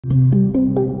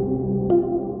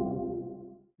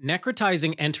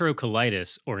Necrotizing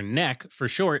enterocolitis, or NEC for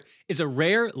short, is a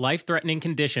rare, life threatening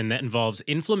condition that involves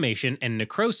inflammation and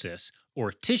necrosis,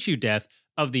 or tissue death,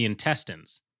 of the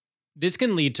intestines. This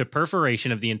can lead to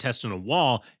perforation of the intestinal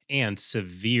wall and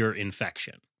severe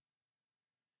infection.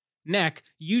 NEC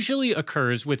usually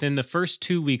occurs within the first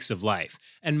 2 weeks of life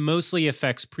and mostly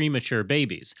affects premature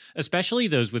babies, especially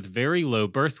those with very low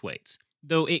birth weights,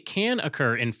 though it can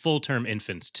occur in full term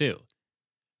infants too.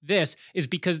 This is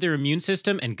because their immune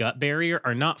system and gut barrier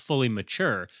are not fully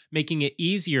mature, making it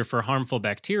easier for harmful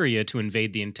bacteria to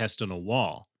invade the intestinal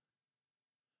wall.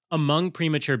 Among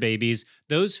premature babies,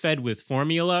 those fed with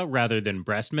formula rather than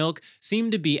breast milk seem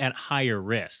to be at higher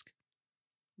risk.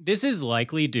 This is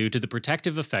likely due to the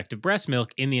protective effect of breast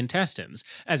milk in the intestines,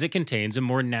 as it contains a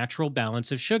more natural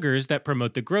balance of sugars that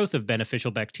promote the growth of beneficial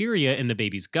bacteria in the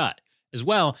baby's gut, as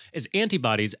well as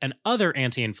antibodies and other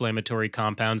anti-inflammatory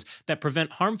compounds that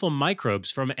prevent harmful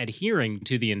microbes from adhering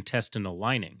to the intestinal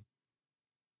lining.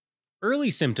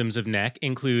 Early symptoms of NEC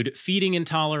include feeding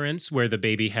intolerance, where the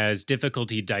baby has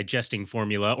difficulty digesting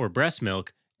formula or breast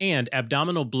milk, and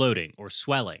abdominal bloating or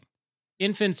swelling.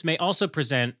 Infants may also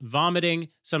present vomiting,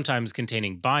 sometimes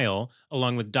containing bile,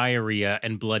 along with diarrhea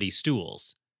and bloody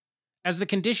stools. As the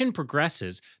condition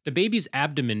progresses, the baby's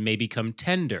abdomen may become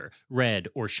tender, red,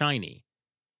 or shiny.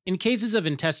 In cases of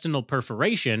intestinal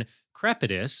perforation,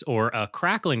 crepitus, or a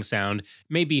crackling sound,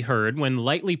 may be heard when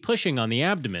lightly pushing on the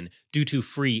abdomen due to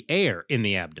free air in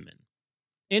the abdomen.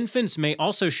 Infants may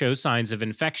also show signs of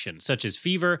infection, such as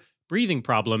fever, breathing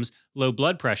problems, low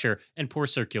blood pressure, and poor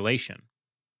circulation.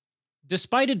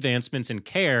 Despite advancements in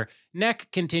care,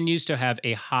 NEC continues to have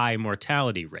a high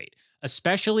mortality rate,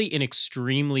 especially in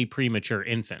extremely premature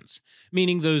infants,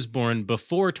 meaning those born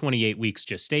before 28 weeks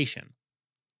gestation.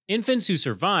 Infants who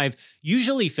survive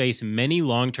usually face many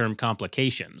long-term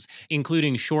complications,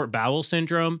 including short bowel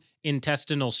syndrome,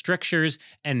 intestinal strictures,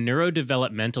 and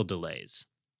neurodevelopmental delays.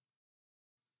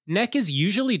 NEC is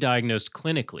usually diagnosed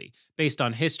clinically, based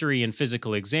on history and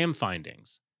physical exam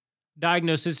findings.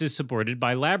 Diagnosis is supported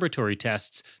by laboratory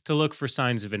tests to look for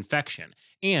signs of infection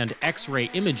and X-ray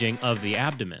imaging of the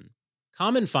abdomen.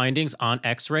 Common findings on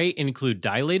X-ray include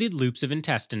dilated loops of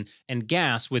intestine and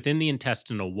gas within the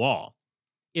intestinal wall.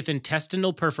 If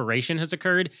intestinal perforation has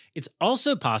occurred, it's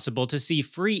also possible to see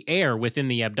free air within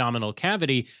the abdominal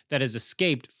cavity that has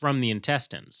escaped from the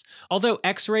intestines. Although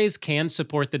X-rays can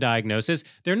support the diagnosis,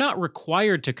 they're not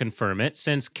required to confirm it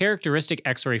since characteristic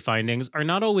X-ray findings are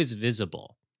not always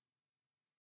visible.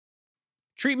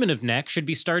 Treatment of NEC should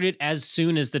be started as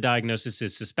soon as the diagnosis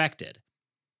is suspected.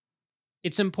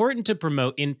 It's important to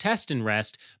promote intestine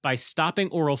rest by stopping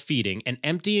oral feeding and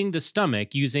emptying the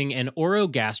stomach using an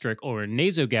orogastric or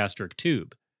nasogastric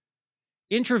tube.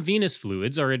 Intravenous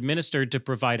fluids are administered to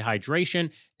provide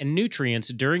hydration and nutrients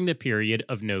during the period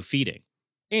of no feeding,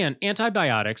 and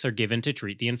antibiotics are given to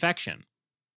treat the infection.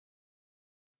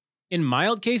 In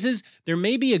mild cases, there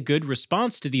may be a good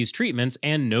response to these treatments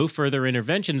and no further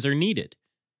interventions are needed.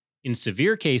 In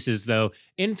severe cases, though,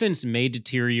 infants may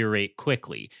deteriorate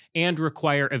quickly and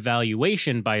require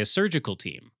evaluation by a surgical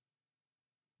team.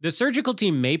 The surgical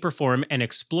team may perform an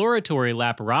exploratory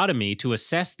laparotomy to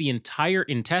assess the entire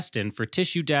intestine for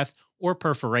tissue death or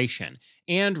perforation,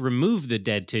 and remove the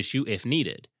dead tissue if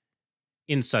needed.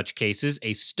 In such cases,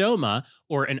 a stoma,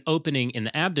 or an opening in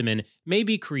the abdomen, may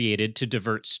be created to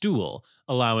divert stool,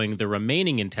 allowing the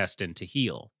remaining intestine to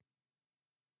heal.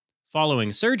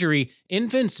 Following surgery,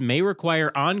 infants may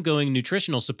require ongoing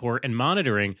nutritional support and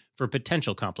monitoring for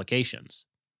potential complications.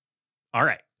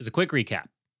 Alright, as a quick recap.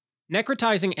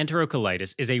 Necrotizing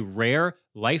enterocolitis is a rare,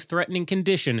 life-threatening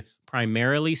condition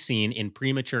primarily seen in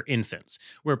premature infants,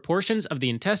 where portions of the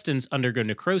intestines undergo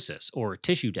necrosis or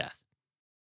tissue death.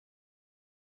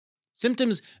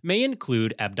 Symptoms may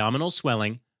include abdominal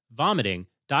swelling, vomiting,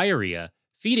 diarrhea,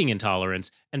 feeding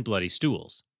intolerance, and bloody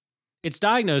stools. It's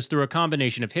diagnosed through a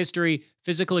combination of history,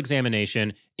 physical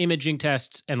examination, imaging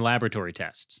tests, and laboratory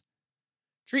tests.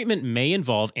 Treatment may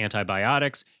involve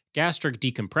antibiotics, gastric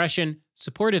decompression,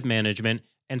 supportive management,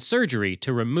 and surgery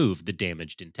to remove the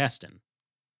damaged intestine.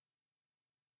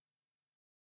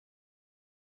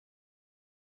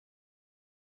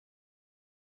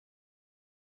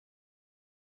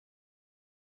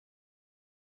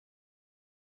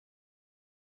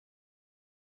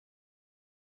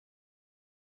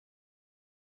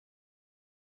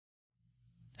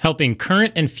 Helping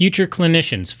current and future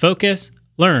clinicians focus,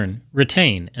 learn,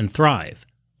 retain, and thrive.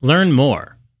 Learn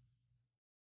more